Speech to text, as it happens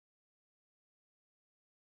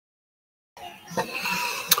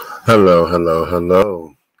Hello, hello,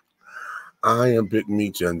 hello. I am Big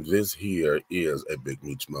Meach, and this here is a Big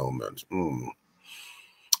Meach moment.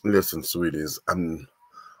 Listen, sweeties,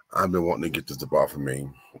 I've been wanting to get this up off of me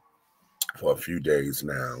for a few days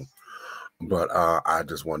now, but I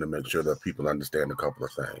just want to make sure that people understand a couple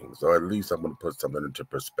of things, or at least I'm going to put something into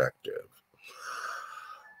perspective.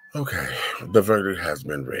 Okay, the verdict has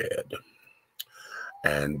been read,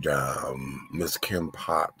 and Miss Kim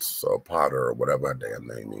Potts or Potter or whatever her damn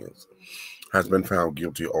name is has been found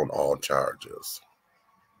guilty on all charges,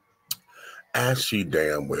 as she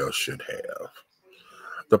damn well should have.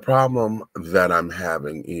 The problem that I'm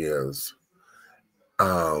having is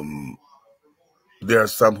there are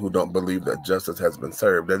some who don't believe that justice has been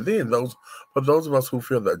served. And then for those of us who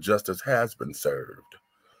feel that justice has been served,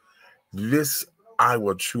 I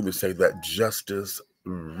will truly say that justice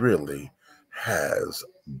really has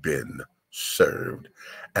been served.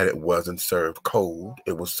 And it wasn't served cold.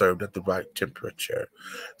 It was served at the right temperature.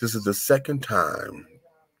 This is the second time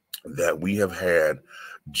that we have had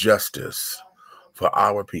justice for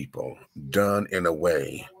our people done in a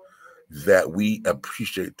way that we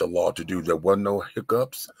appreciate the law to do. There were no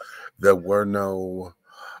hiccups. There were no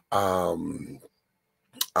um,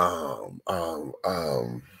 um,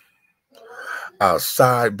 um,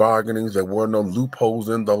 side bargainings. There were no loopholes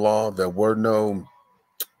in the law. There were no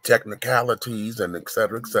technicalities and et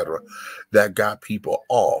cetera, that got people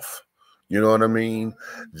off. You know what I mean?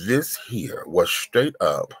 This here was straight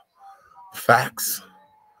up facts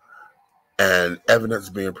and evidence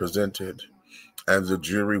being presented, and the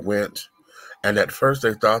jury went. And at first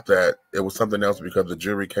they thought that it was something else because the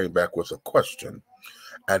jury came back with a question.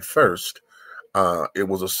 At first, it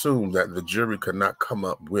was assumed that the jury could not come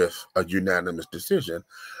up with a unanimous decision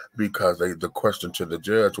because the question to the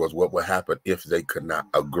judge was what would happen if they could not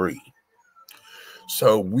agree.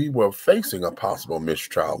 So we were facing a possible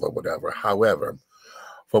mistrial or whatever. However,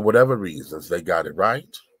 for whatever reasons, they got it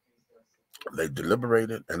right. They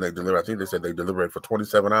deliberated, and I think they said they deliberated for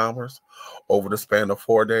 27 hours over the span of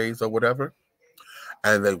 4 days or whatever.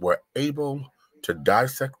 And they were able to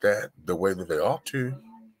dissect that the way that they ought to,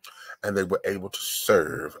 and they were able to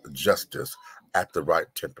serve justice at the right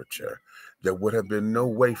temperature. There would have been no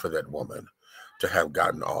way for that woman to have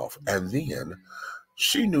gotten off. And then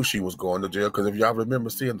she knew she was going to jail, because if y'all remember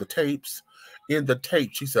seeing the tapes, in the tape,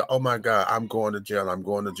 she said, "Oh my God, I'm going to jail, I'm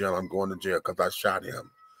going to jail, I'm going to jail because I shot him."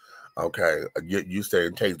 Okay, you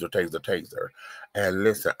saying taser, taser, taser. And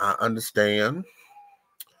listen, I understand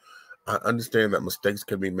that mistakes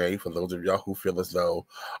can be made for those of y'all who feel as though,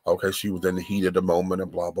 okay, she was in the heat of the moment and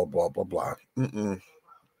blah, blah, blah, blah, blah.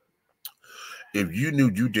 If you knew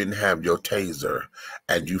you didn't have your taser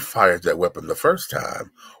and you fired that weapon the first time,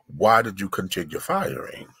 why did you continue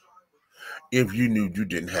firing? If you knew you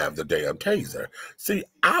didn't have the damn taser. See,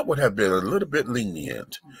 I would have been a little bit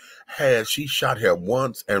lenient had she shot him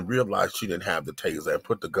once and realized she didn't have the taser and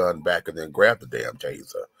put the gun back and then grabbed the damn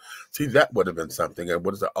taser. See, that would have been something. And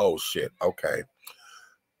what is it? Oh, shit. Okay.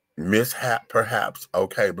 Mishap, perhaps.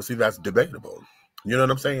 Okay. But see, that's debatable. You know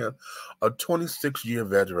what I'm saying? A 26-year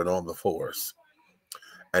veteran on the force,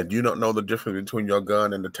 and you don't know the difference between your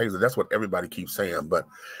gun and the taser. That's what everybody keeps saying. But,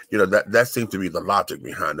 that seems to be the logic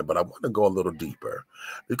behind it. But I want to go a little deeper,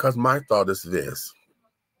 because my thought is this.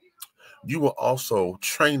 You were also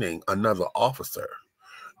training another officer.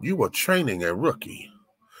 You were training a rookie.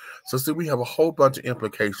 So, see, we have a whole bunch of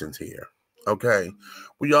implications here. Okay.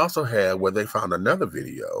 We also had where they found another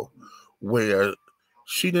video where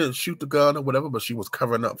she didn't shoot the gun or whatever, but she was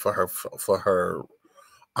covering up for her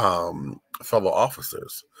fellow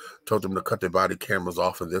officers, told them to cut their body cameras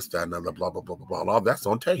off and this, that, and other, blah, blah, blah, blah, blah. All that's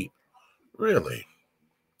on tape. Really?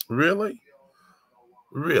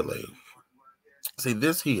 See,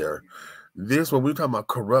 when we talk about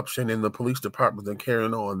corruption in the police departments and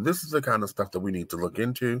carrying on, this is the kind of stuff that we need to look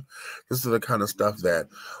into. This is the kind of stuff that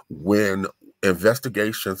when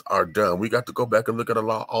investigations are done, we got to go back and look at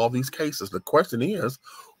all these cases. The question is,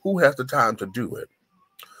 who has the time to do it?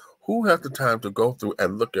 Who has the time to go through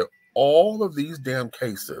and look at all of these damn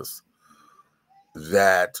cases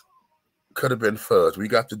that could have been fudged? We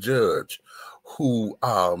got the judge who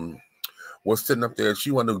was sitting up there, and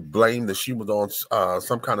she wanted to blame that she was on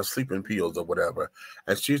some kind of sleeping pills or whatever,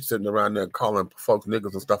 and she's sitting around there calling folks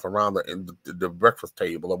niggas and stuff around the breakfast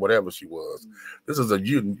table or whatever she was. This is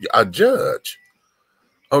a judge.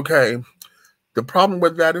 Okay. The problem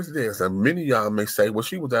with that is this, and many of y'all may say, well,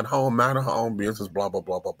 she was at home, minding her own business, blah, blah,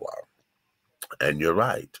 blah, blah, blah. And you're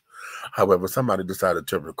right. However, somebody decided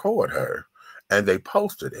to record her, and they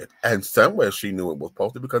posted it. And somewhere she knew it was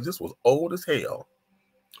posted, because this was old as hell.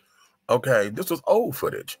 Okay, this was old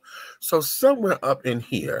footage. So somewhere up in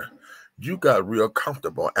here, You got real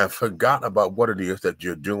comfortable and forgot about what it is that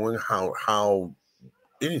you're doing, how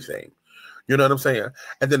anything. You know what I'm saying?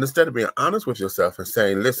 And then instead of being honest with yourself and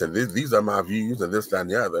saying, listen, these are my views and this, that, and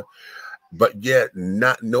the other, but yet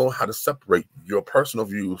not know how to separate your personal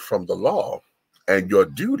views from the law and your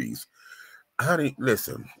duties. Honey,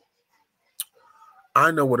 listen,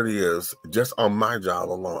 I know what it is just on my job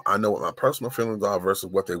alone. I know what my personal feelings are versus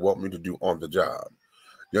what they want me to do on the job.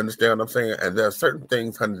 You understand what I'm saying? And there are certain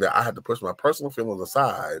things, honey, that I have to push my personal feelings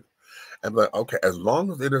aside and be like, okay, as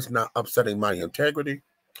long as it is not upsetting my integrity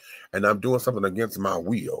and I'm doing something against my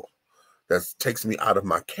will that takes me out of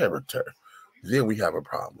my character, then we have a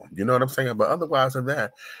problem. You know what I'm saying? But otherwise than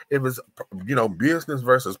that, if it's, business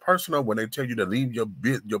versus personal, when they tell you to leave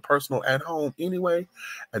your personal at home anyway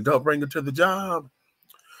and don't bring it to the job,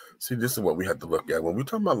 see, this is what we have to look at. When we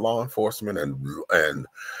talk about law enforcement and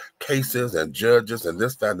cases and judges and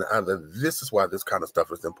this, that, and the other, this is why this kind of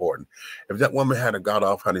stuff is important. If that woman hadn't got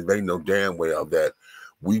off, honey, they know damn well that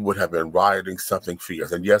we would have been rioting something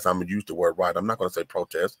fierce. And yes, I'm going to use the word riot. I'm not going to say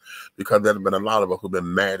protest because there have been a lot of us who've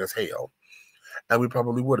been mad as hell. And we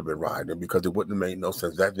probably would have been rioting because it wouldn't have made no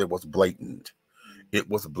sense. That it was blatant. It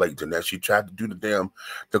was blatant. And she tried to do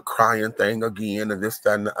the crying thing again and this,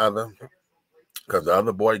 that, and the other because the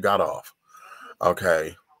other boy got off.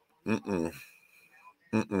 Okay. Mm-mm.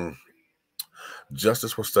 Mm-mm.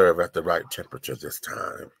 Justice will serve at the right temperature this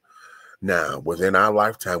time. Now, within our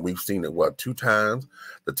lifetime, we've seen it, 2 times?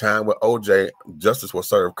 The time with OJ, justice was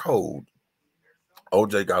served cold.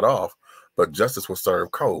 OJ got off, but justice was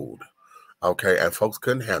served cold. Okay, and folks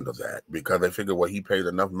couldn't handle that because they figured, well, he paid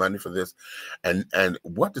enough money for this. And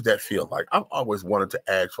what did that feel like? I've always wanted to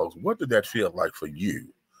ask folks, what did that feel like for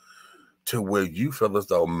you to where you feel as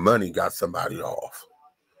though money got somebody off?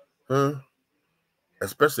 Huh?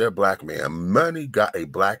 Especially a black man. Money got a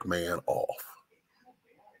black man off.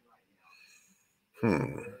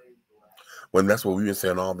 When that's what we've been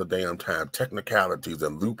saying all the damn time. Technicalities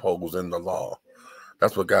and loopholes in the law.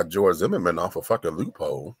 That's what got George Zimmerman off a fucking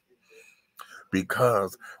loophole.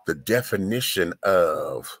 Because the definition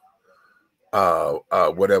of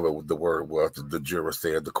whatever the word was, the juror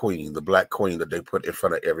said, the queen, the black queen that they put in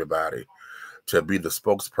front of everybody to be the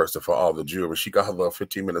spokesperson for all the jurors. She got her little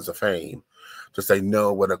 15 minutes of fame to say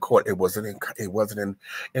no, when a court it wasn't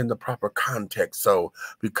in the proper context. So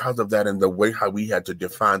because of that and the way how we had to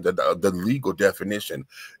define the legal definition,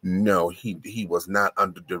 no, he was not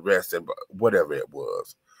under duress and whatever it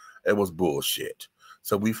was bullshit.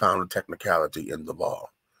 So we found a technicality in the law.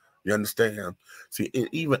 You understand? See,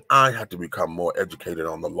 even I have to become more educated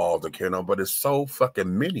on the laws that carry on, but it's so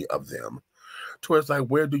fucking many of them. To where it's like,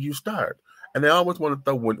 where do you start? And they always want to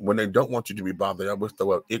throw, when they don't want you to be bothered, they always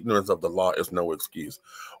throw up ignorance of the law is no excuse.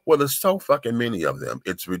 Well, there's so fucking many of them.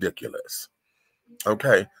 It's ridiculous.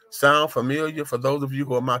 Okay. Sound familiar for those of you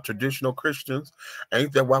who are my traditional Christians?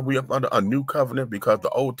 Ain't that why we are under a new covenant? Because the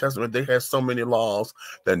Old Testament, they had so many laws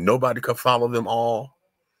that nobody could follow them all.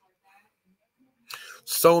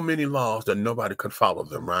 So many laws that nobody could follow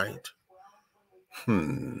them, right?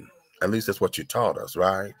 At least that's what you taught us,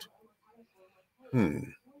 right?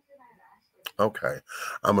 Okay,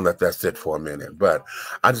 I'm gonna let that sit for a minute, but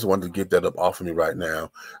I just wanted to get that up off of me right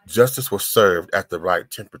now. Justice was served at the right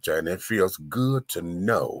temperature, and it feels good to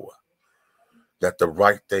know that the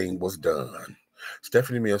right thing was done.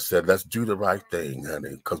 Stephanie Mills said, let's do the right thing,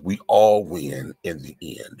 honey, because we all win in the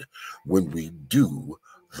end when we do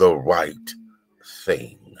the right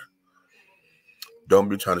thing. Don't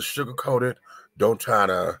be trying to sugarcoat it. Don't try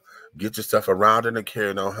to get yourself around it and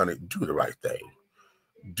carry on, honey. Do the right thing.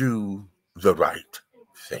 Do the right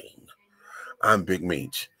thing. I'm Big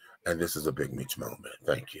Meach, and this is a Big Meach moment.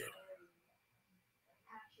 Thank you.